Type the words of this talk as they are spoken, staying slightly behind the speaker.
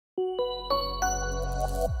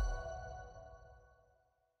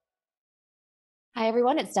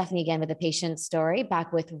everyone, it's Stephanie again with a patient story,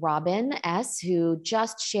 back with Robyn S., who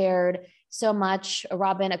just shared so much.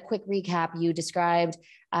 Robyn, a quick recap. You described,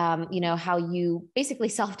 how you basically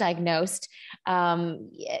self-diagnosed,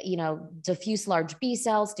 diffuse large B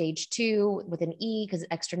cell, stage 2 with an E because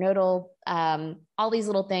extranodal, all these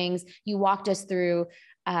little things. You walked us through,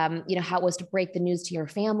 how it was to break the news to your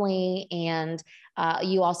family. And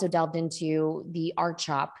you also delved into the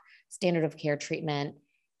RCHOP, standard of care treatment,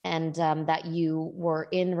 and that you were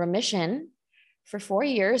in remission for 4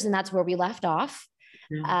 years. And that's where we left off.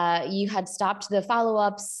 Yeah. You had stopped the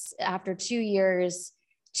follow-ups after 2 years.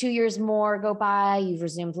 2 years more go by, you've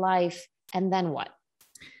resumed life. And then what?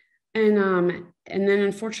 And then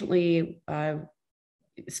unfortunately,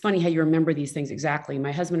 it's funny how you remember these things exactly.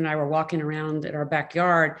 My husband and I were walking around at our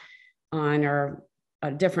backyard on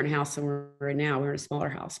a different house than we're in now. We're in a smaller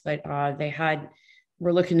house, but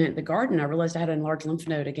we're looking at the garden. I realized I had an enlarged lymph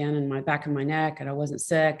node again in my back of my neck, and I wasn't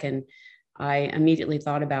sick. And I immediately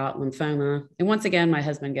thought about lymphoma. And once again, my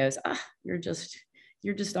husband goes,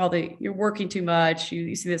 you're working too much.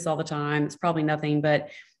 You see this all the time. It's probably nothing. But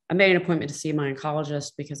I made an appointment to see my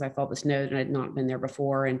oncologist because I felt this node and I had not been there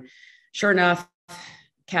before. And sure enough,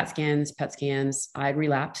 CAT scans, PET scans, I had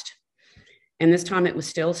relapsed. And this time it was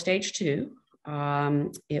still stage 2.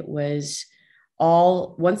 It was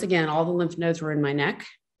once again, all the lymph nodes were in my neck.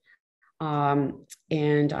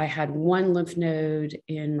 And I had one lymph node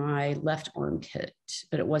in my left armpit,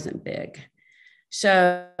 but it wasn't big.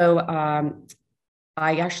 So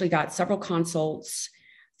I actually got several consults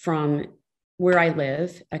from where I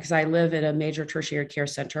live, because I live at a major tertiary care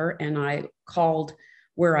center, and I called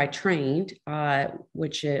where I trained, where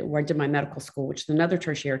I did my medical school, which is another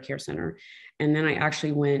tertiary care center. And then I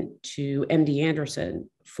actually went to MD Anderson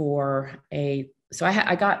so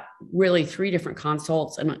I got really 3 different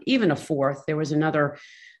consults, and even a 4th. There was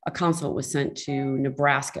a consult was sent to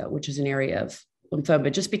Nebraska, which is an area of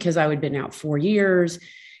lymphoma, just because I had been out 4 years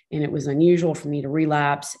and it was unusual for me to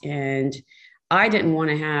relapse. And I didn't want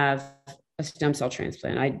to have a stem cell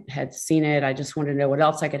transplant. I had seen it. I just wanted to know what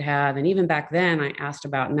else I could have. And even back then I asked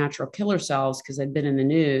about natural killer cells because I'd been in the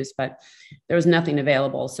news, but there was nothing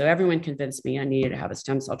available. So everyone convinced me I needed to have a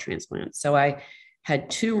stem cell transplant. So I had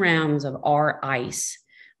 2 rounds of R-ICE,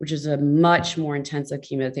 which is a much more intensive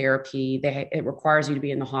chemotherapy. It requires you to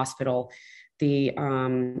be in the hospital. The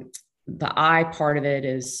eye part of it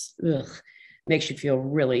makes you feel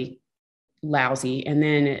really lousy. And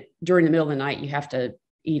then during the middle of the night, you have to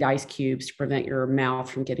eat ice cubes to prevent your mouth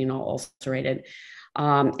from getting all ulcerated.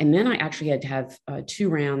 And then I actually had to have 2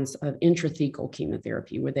 rounds of intrathecal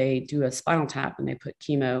chemotherapy, where they do a spinal tap and they put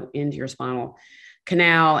chemo into your spinal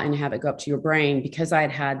canal and have it go up to your brain. Because I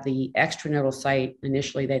had the extranodal site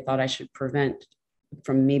initially, they thought I should prevent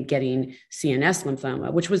from me getting CNS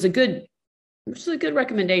lymphoma, which was a good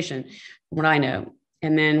recommendation from what I know.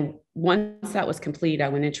 And then once that was complete, I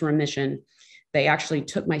went into remission. They actually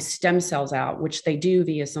took my stem cells out, which they do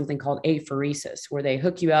via something called apheresis, where they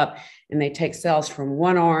hook you up and they take cells from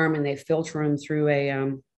one arm and they filter them through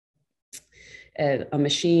a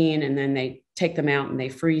machine, and then they take them out and they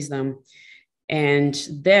freeze them. And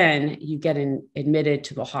then you get admitted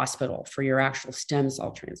to the hospital for your actual stem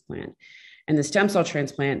cell transplant. And the stem cell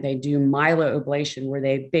transplant, they do myeloablation, where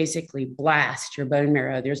they basically blast your bone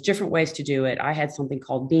marrow. There's different ways to do it. I had something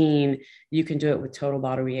called Beam. You can do it with total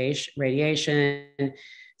body radiation.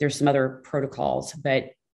 There's some other protocols,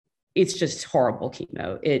 but it's just horrible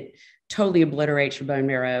chemo. It totally obliterates your bone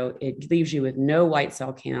marrow. It leaves you with no white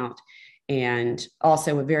cell count, and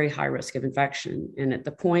also a very high risk of infection. And at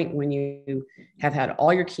the point when you have had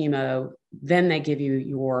all your chemo, then they give you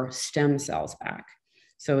your stem cells back.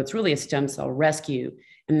 So it's really a stem cell rescue.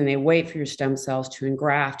 And then they wait for your stem cells to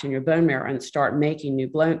engraft in your bone marrow and start making new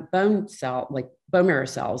bone marrow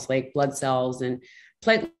cells, like blood cells and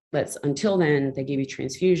platelets. Until then, they give you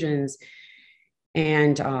transfusions.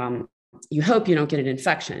 And you hope you don't get an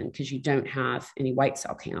infection because you don't have any white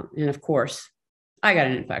cell count. And of course, I got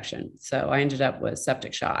an infection. So I ended up with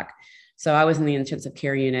septic shock. So I was in the intensive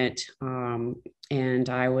care unit, and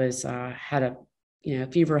I had a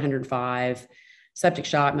fever 105, septic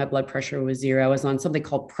shock. My blood pressure was 0. I was on something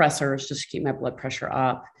called pressors just to keep my blood pressure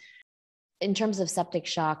up. In terms of septic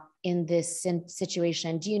shock in this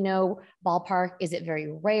situation, do you know ballpark? Is it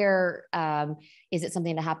very rare? Is it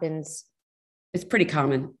something that happens? It's pretty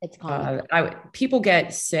common. It's common. People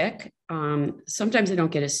get sick. Sometimes they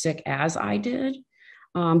don't get as sick as I did,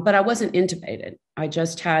 but I wasn't intubated. I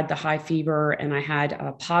just had the high fever, and I had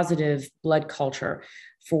a positive blood culture.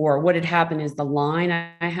 For what had happened is the line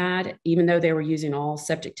I had, even though they were using all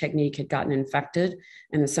septic technique, had gotten infected,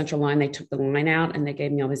 and the central line, they took the line out and they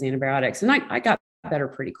gave me all these antibiotics. And I got better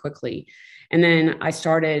pretty quickly. And then I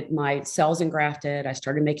started my cells engrafted. I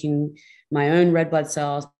started making my own red blood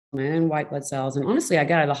cells, my own white blood cells. And honestly, I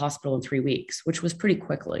got out of the hospital in 3 weeks, which was pretty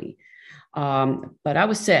quickly. But I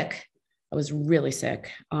was sick. I was really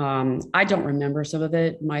sick. I don't remember some of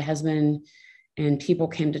it. My husband and people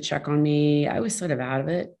came to check on me. I was sort of out of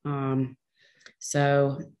it.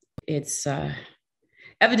 So it's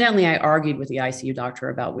evidently I argued with the ICU doctor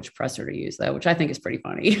about which presser to use, though, which I think is pretty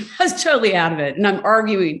funny. I was totally out of it. And I'm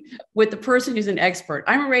arguing with the person who's an expert.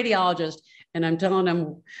 I'm a radiologist and I'm telling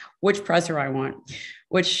them which presser I want,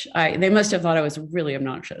 they must have thought I was really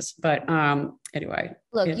obnoxious. But anyway.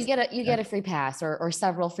 Look, you get a free pass or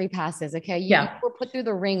several free passes. Okay. You were put through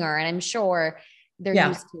the ringer, and I'm sure they're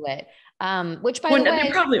used to it. Which, by the way,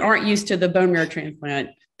 they probably aren't used to the bone marrow transplant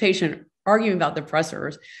patient arguing about the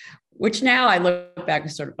pressers, which now I look back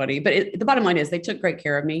is sort of funny. But the bottom line is they took great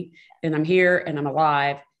care of me, and I'm here and I'm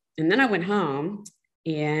alive. And then I went home,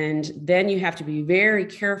 and then you have to be very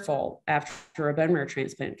careful after a bone marrow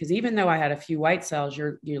transplant, because even though I had a few white cells,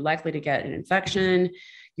 you're likely to get an infection.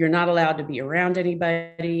 You're not allowed to be around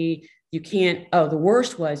anybody. You can't, the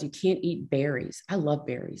worst was you can't eat berries. I love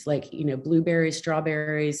berries, like, blueberries,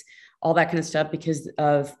 strawberries, all that kind of stuff, because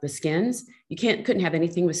of the skins. You couldn't have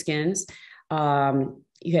anything with skins.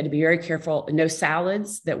 You had to be very careful. No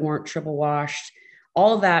salads that weren't triple washed,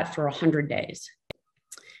 all of that for 100 days.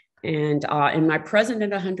 And my present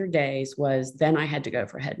at 100 days was then I had to go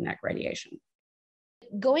for head and neck radiation.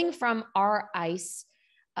 Going from our ice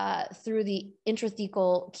through the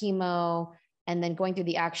intrathecal chemo, and then going through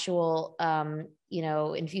the actual,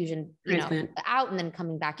 infusion, out, and then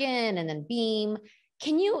coming back in, and then beam.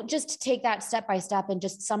 Can you just take that step by step and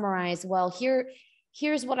just summarize, well,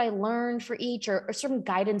 here's what I learned for each, or some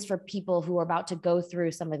guidance for people who are about to go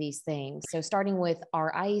through some of these things? So starting with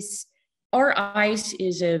our ice. Our ice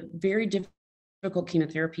is a very difficult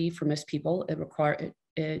chemotherapy for most people.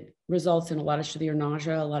 It results in a lot of severe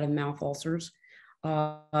nausea, a lot of mouth ulcers.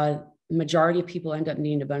 Majority of people end up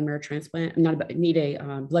needing a bone marrow transplant, need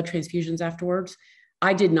blood transfusions afterwards.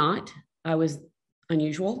 I did not. I was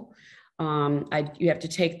unusual. You have to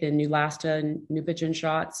take the Neulasta and Neupogen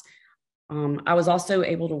shots. I was also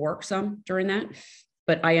able to work some during that,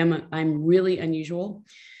 but I'm really unusual.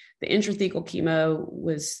 The intrathecal chemo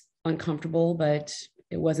was uncomfortable, but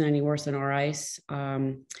it wasn't any worse than our ice.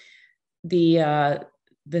 The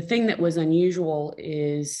thing that was unusual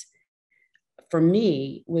is, for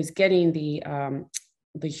me, was getting the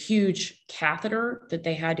huge catheter that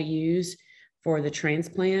they had to use for the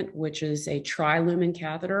transplant, which is a tri-lumen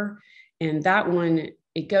catheter. And that one,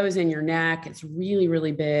 it goes in your neck. It's really,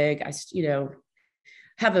 really big. I,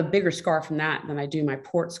 have a bigger scar from that than I do my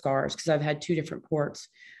port scars, because I've had 2 different ports,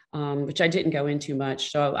 which I didn't go into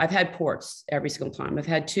much. So I've had ports every single time. I've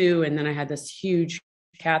had 2, and then I had this huge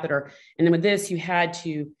catheter. And then with this,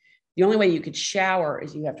 the only way you could shower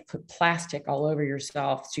is you have to put plastic all over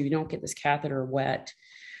yourself so you don't get this catheter wet.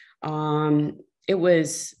 It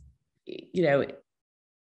was, it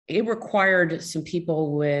required some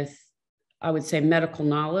people with, I would say, medical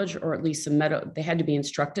knowledge, or at least they had to be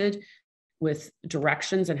instructed with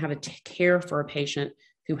directions and how to take care for a patient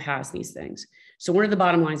who has these things. So one of the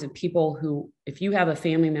bottom lines of people who, if you have a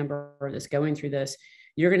family member that's going through this,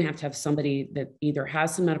 you're going to have somebody that either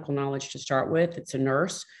has some medical knowledge to start with, it's a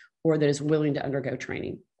nurse, or that is willing to undergo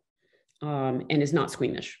training and is not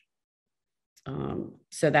squeamish.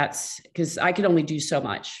 So that's because I could only do so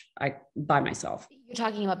much by myself. You're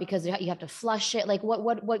talking about because you have to flush it. Like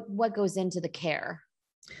what goes into the care?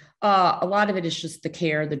 A lot of it is just the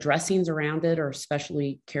care. The dressings around it are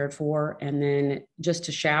especially cared for. And then just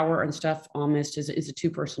to shower and stuff almost is a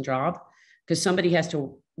 2-person job, because somebody has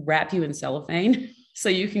to wrap you in cellophane so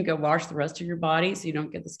you can go wash the rest of your body so you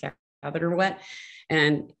don't get this catheter wet.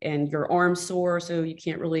 And your arm's sore, so you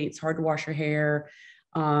can't really, it's hard to wash your hair.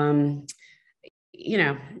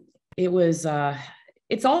 It was,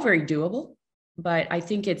 it's all very doable, but I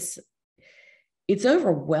think it's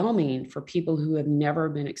overwhelming for people who have never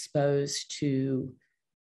been exposed to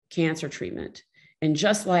cancer treatment. And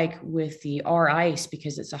just like with the R-ICE,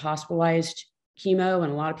 because it's a hospitalized chemo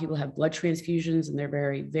and a lot of people have blood transfusions and they're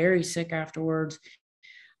very, very sick afterwards.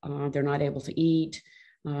 They're not able to eat.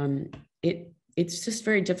 It's just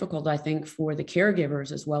very difficult, I think, for the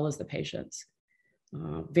caregivers as well as the patients.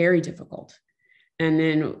 Very difficult. And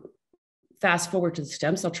then fast forward to the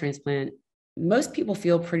stem cell transplant, most people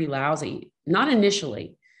feel pretty lousy, not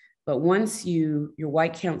initially, but once your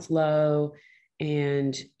white count's low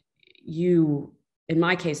and in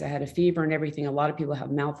my case, I had a fever and everything. A lot of people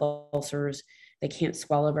have mouth ulcers. They can't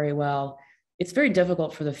swallow very well. it's very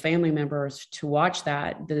difficult for the family members to watch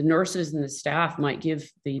that. The nurses and the staff might give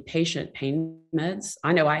the patient pain meds.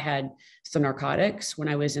 I know I had some narcotics when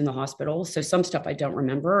I was in the hospital. So some stuff I don't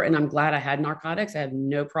remember. And I'm glad I had narcotics. I had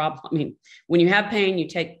no problem. I mean, when you have pain, you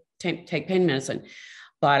take pain medicine,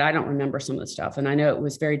 but I don't remember some of the stuff. And I know it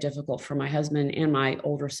was very difficult for my husband and my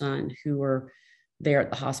older son who were there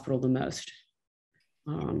at the hospital the most.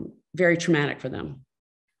 Very traumatic for them.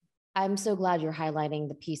 I'm so glad you're highlighting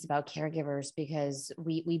the piece about caregivers, because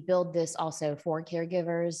we build this also for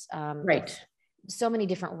caregivers. Right. So many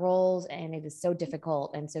different roles, and it is so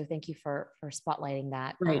difficult. And so thank you for spotlighting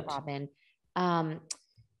that, right. Robyn.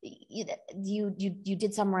 You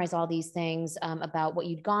did summarize all these things about what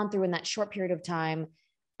you'd gone through in that short period of time.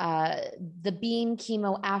 The beam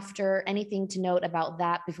chemo after, anything to note about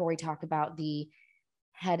that before we talk about the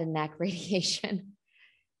head and neck radiation?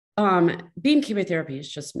 Beam chemotherapy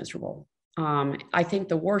is just miserable. I think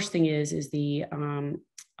the worst thing is the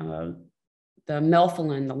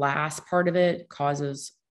melphalan, the last part of it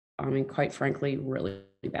causes, I mean, quite frankly, really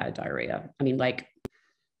bad diarrhea. I mean, like,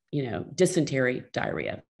 dysentery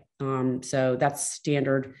diarrhea. So that's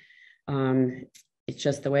standard. It's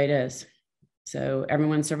just the way it is. So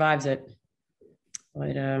everyone survives it,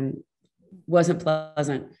 but wasn't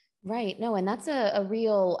pleasant. Right. No, and that's a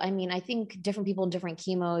real, I mean, I think different people in different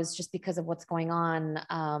chemos, just because of what's going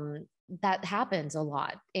on, that happens a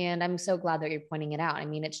lot. And I'm so glad that you're pointing it out. I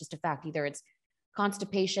mean, it's just a fact. Either it's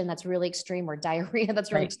constipation that's really extreme, or diarrhea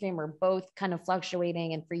that's really extreme, or both kind of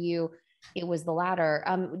fluctuating. And for you, it was the latter.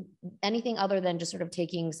 Anything other than just sort of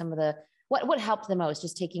taking some of the, what helped the most?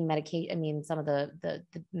 Just taking medication. I mean, some of the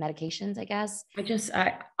medications, I guess.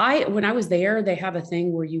 I when I was there, they have a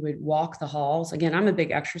thing where you would walk the halls. Again, I'm a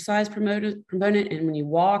big exercise proponent, and when you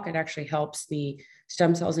walk, it actually helps the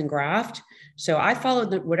stem cells and graft. So I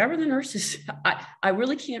followed whatever the nurses. I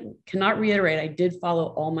really cannot reiterate. I did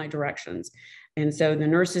follow all my directions, and so the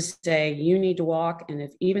nurses say you need to walk, and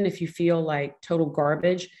even if you feel like total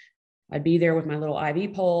garbage, I'd be there with my little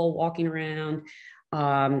IV pole, walking around.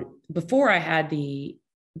 Before I had the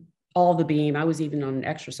beam, I was even on an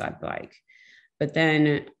exercise bike. But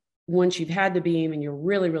then once you've had the beam and you're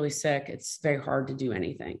really, really sick, it's very hard to do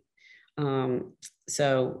anything.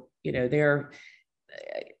 So,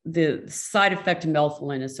 the side effect of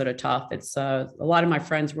melphalan is sort of tough. It's a lot of my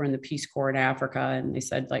friends were in the Peace Corps in Africa, and they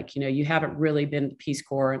said, like, you haven't really been to Peace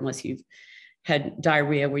Corps unless you've had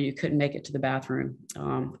diarrhea where you couldn't make it to the bathroom,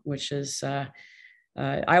 which is,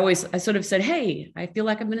 I sort of said, hey, I feel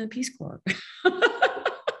like I've been in the Peace Corps.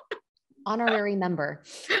 Honorary member.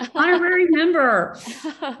 Honorary member.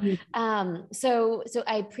 So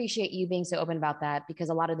I appreciate you being so open about that, because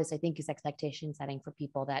a lot of this, I think, is expectation setting for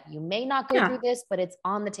people, that you may not go through this, but it's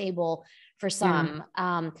on the table for some.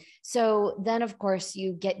 So then, of course,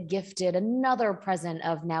 you get gifted another present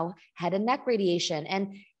of now head and neck radiation.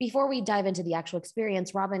 And before we dive into the actual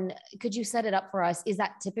experience, Robyn, could you set it up for us? Is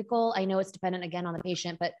that typical? I know it's dependent again on the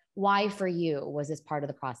patient, but why for you was this part of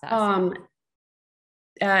the process?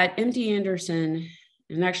 At MD Anderson,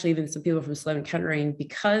 and actually even some people from Sloan Kettering,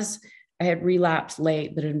 because I had relapsed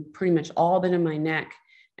late, but it had pretty much all been in my neck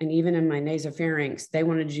and even in my nasopharynx, they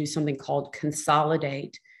wanted to do something called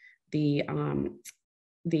consolidate the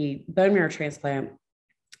bone marrow transplant.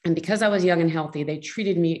 And because I was young and healthy, they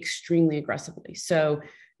treated me extremely aggressively. So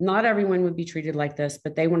not everyone would be treated like this,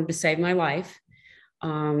 but they wanted to save my life.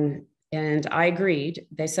 And I agreed.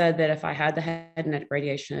 They said that if I had the head and neck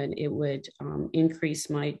radiation, it would increase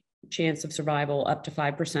my chance of survival up to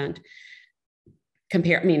 5%.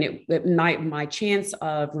 My chance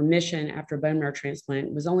of remission after bone marrow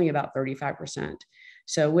transplant was only about 35%.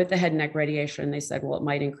 So with the head and neck radiation, they said, well, it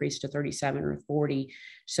might increase to 37 or 40.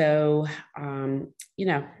 So,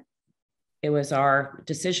 it was our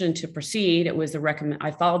decision to proceed. It was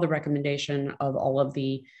I followed the recommendation of all of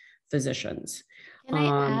the physicians. Can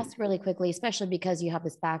I ask really quickly, especially because you have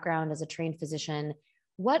this background as a trained physician,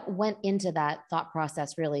 what went into that thought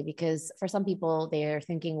process really? Because for some people, they're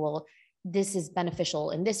thinking, well, this is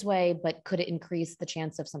beneficial in this way, but could it increase the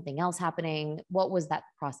chance of something else happening? What was that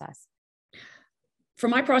process? For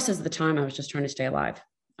my process at the time, I was just trying to stay alive.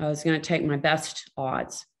 I was going to take my best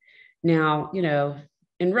odds. Now,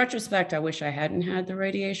 in retrospect, I wish I hadn't had the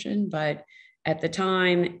radiation, but at the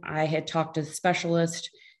time I had talked to the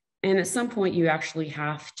specialist. And at some point, you actually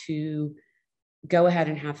have to go ahead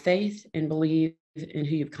and have faith and believe in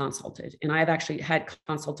who you've consulted. And I've actually had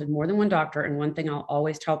consulted more than one doctor. And one thing I'll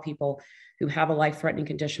always tell people who have a life-threatening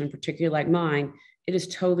condition, particularly like mine, it is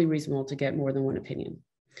totally reasonable to get more than one opinion.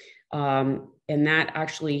 And that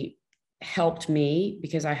actually helped me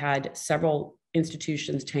because I had several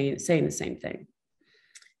institutions saying the same thing.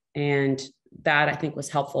 And that I think was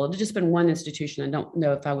helpful. It had just been one institution. I don't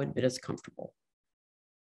know if I would have been as comfortable.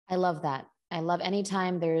 I love that. I love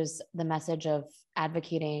anytime there's the message of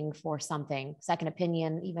advocating for something, second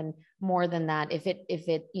opinion, even more than that. If it,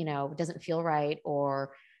 doesn't feel right,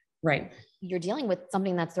 or Right. you're dealing with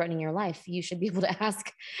something that's threatening your life, you should be able to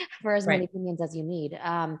ask for as many opinions as you need.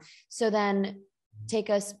 So then take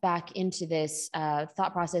us back into this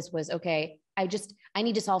thought process was, okay, I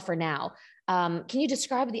need to solve for now. Can you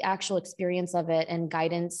describe the actual experience of it and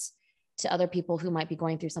guidance to other people who might be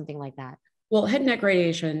going through something like that? Well, head and neck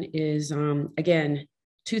radiation is, again,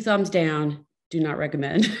 2 thumbs down. Do not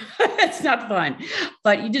recommend. It's not fun,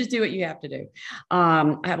 but you just do what you have to do.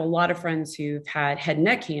 I have a lot of friends who've had head and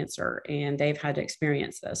neck cancer, and they've had to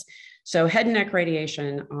experience this. So head and neck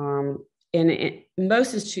radiation, in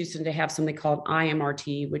most institutions, they have something called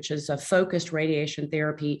IMRT, which is a focused radiation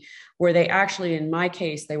therapy, where they actually, in my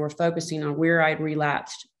case, they were focusing on where I'd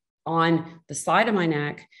relapsed on the side of my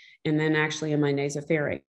neck and then actually in my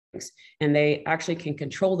nasopharynx. And they actually can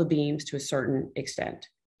control the beams to a certain extent,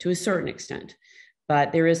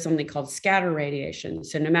 But there is something called scatter radiation.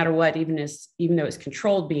 So no matter what, even though it's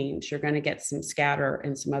controlled beams, you're going to get some scatter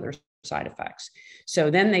and some other side effects. So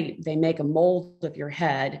then they make a mold of your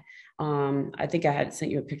head. I think I had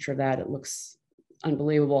sent you a picture of that. It looks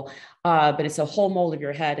unbelievable. But it's a whole mold of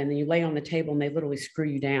your head. And then you lay on the table and they literally screw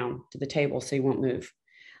you down to the table so you won't move.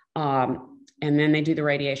 And then they do the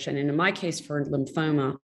radiation. And in my case, for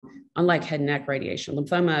lymphoma, unlike head and neck radiation,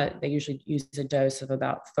 lymphoma, they usually use a dose of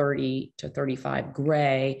about 30 to 35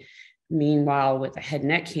 gray. Meanwhile, with a head and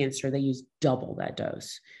neck cancer, they use double that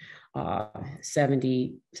dose,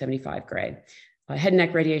 70, 75 gray. Head and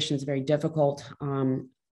neck radiation is very difficult.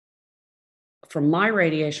 For my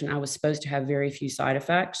radiation, I was supposed to have very few side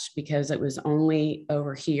effects because it was only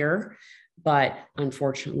over here. But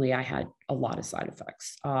unfortunately, I had a lot of side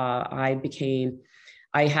effects.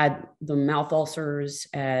 I had the mouth ulcers.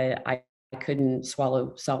 I couldn't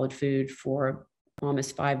swallow solid food for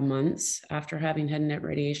almost 5 months after having head and neck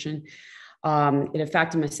radiation. It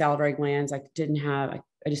affected my salivary glands. I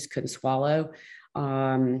just couldn't swallow.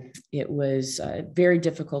 It was very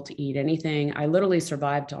difficult to eat anything. I literally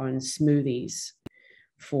survived on smoothies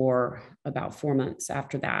for about 4 months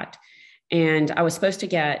after that. And I was supposed to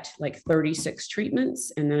get like 36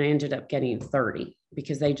 treatments, and then I ended up getting 30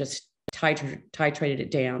 because they just titrated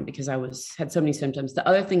it down because I had so many symptoms. The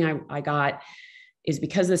other thing I got is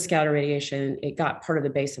because of the scatter radiation, it got part of the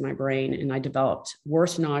base of my brain, and I developed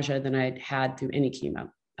worse nausea than I'd had through any chemo.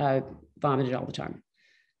 I vomited all the time.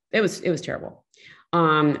 It was terrible.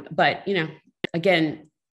 But again,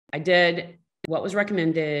 I did what was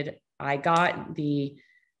recommended. I got the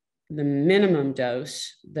minimum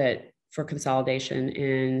dose for consolidation,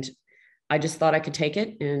 and I just thought I could take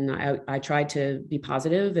it. And I tried to be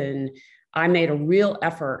positive, and I made a real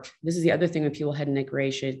effort. This is the other thing with people with head and neck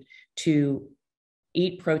radiation, to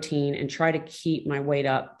eat protein and try to keep my weight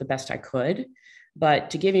up the best I could. But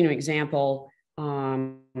to give you an example,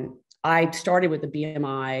 I started with a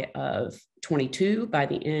BMI of 22. By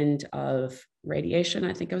the end of radiation,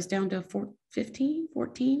 I think I was down to 14,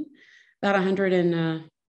 about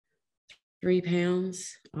 103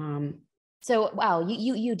 pounds. So, wow,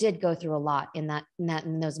 you did go through a lot in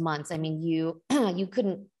those months. I mean, you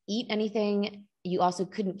couldn't eat anything. You also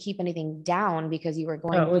couldn't keep anything down because you were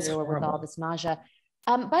going through with all this nausea.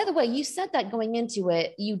 By the way, you said that going into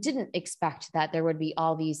it, you didn't expect that there would be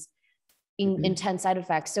all these intense side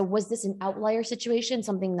effects. So was this an outlier situation,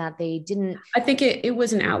 something that they didn't? I think it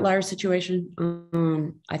was an outlier situation.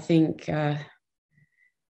 I think,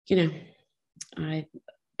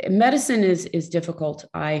 medicine is difficult.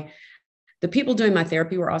 The people doing my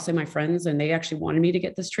therapy were also my friends, and they actually wanted me to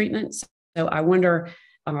get this treatment. So I wonder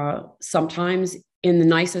sometimes, in the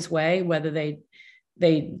nicest way, whether they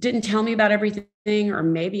didn't tell me about everything, or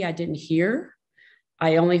maybe I didn't hear.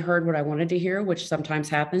 I only heard what I wanted to hear, which sometimes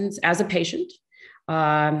happens as a patient.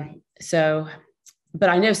 But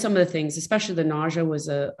I know some of the things, especially the nausea, was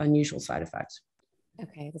an unusual side effect.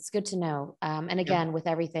 Okay, that's good to know. And again, with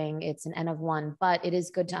everything, it's an N of one, but it is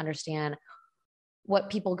good to understand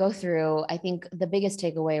what people go through. I think the biggest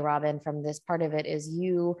takeaway, Robyn, from this part of it is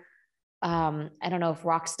you, I don't know if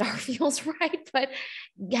rock star feels right, but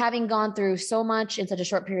having gone through so much in such a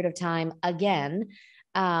short period of time, again,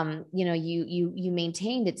 you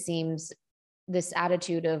maintained, it seems, this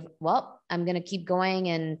attitude of, well, I'm going to keep going,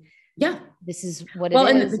 and this is what it is.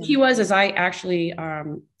 And the key was I actually,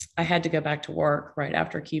 I had to go back to work right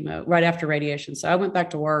after chemo, right after radiation. So I went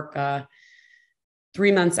back to work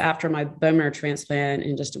 3 months after my bone marrow transplant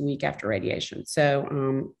and just a week after radiation.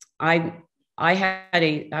 So I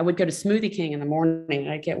I would go to Smoothie King in the morning,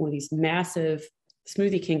 and I'd get one of these massive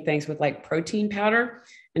Smoothie King things with like protein powder,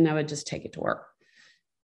 and I would just take it to work.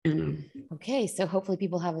 And Okay, so hopefully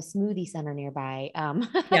people have a smoothie center nearby.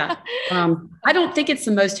 yeah, I don't think it's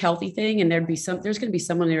the most healthy thing, and there's going to be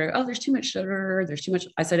someone there. Oh, there's too much sugar. There's too much.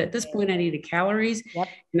 I said at this point I needed calories, Yep.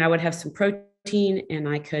 and I would have some protein, and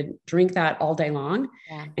I could drink that all day long.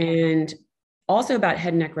 Yeah. And also about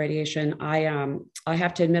head and neck radiation, I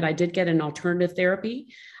have to admit I did get an alternative therapy.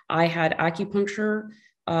 I had acupuncture.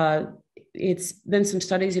 It's been some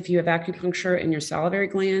studies, if you have acupuncture in your salivary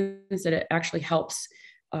glands, that it actually helps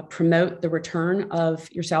promote the return of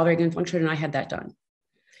your salivary gland function. And I had that done.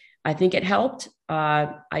 I think it helped.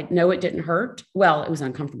 I know it didn't hurt. Well, it was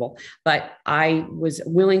uncomfortable, but I was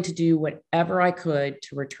willing to do whatever I could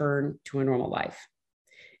to return to a normal life.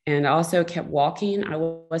 And I also kept walking. I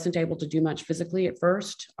wasn't able to do much physically at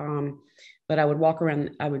first, but I would walk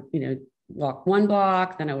around. I would, walk 1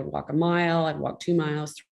 block, then I would walk a mile. I'd walk 2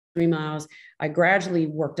 miles, 3 miles. I gradually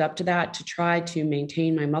worked up to that to try to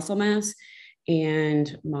maintain my muscle mass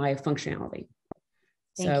and my functionality.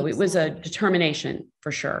 So it was a determination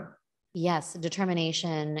for sure. Yes,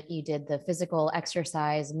 determination. You did the physical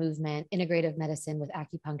exercise, movement, integrative medicine with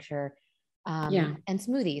acupuncture, and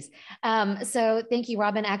smoothies. So thank you,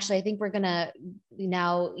 Robyn. Actually, I think we're going to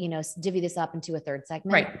now, divvy this up into a third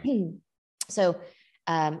segment. Right. So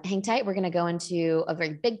hang tight. We're going to go into a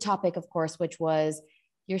very big topic, of course, which was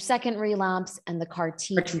your second relapse and the CAR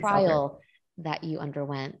T trial that you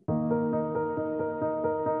underwent.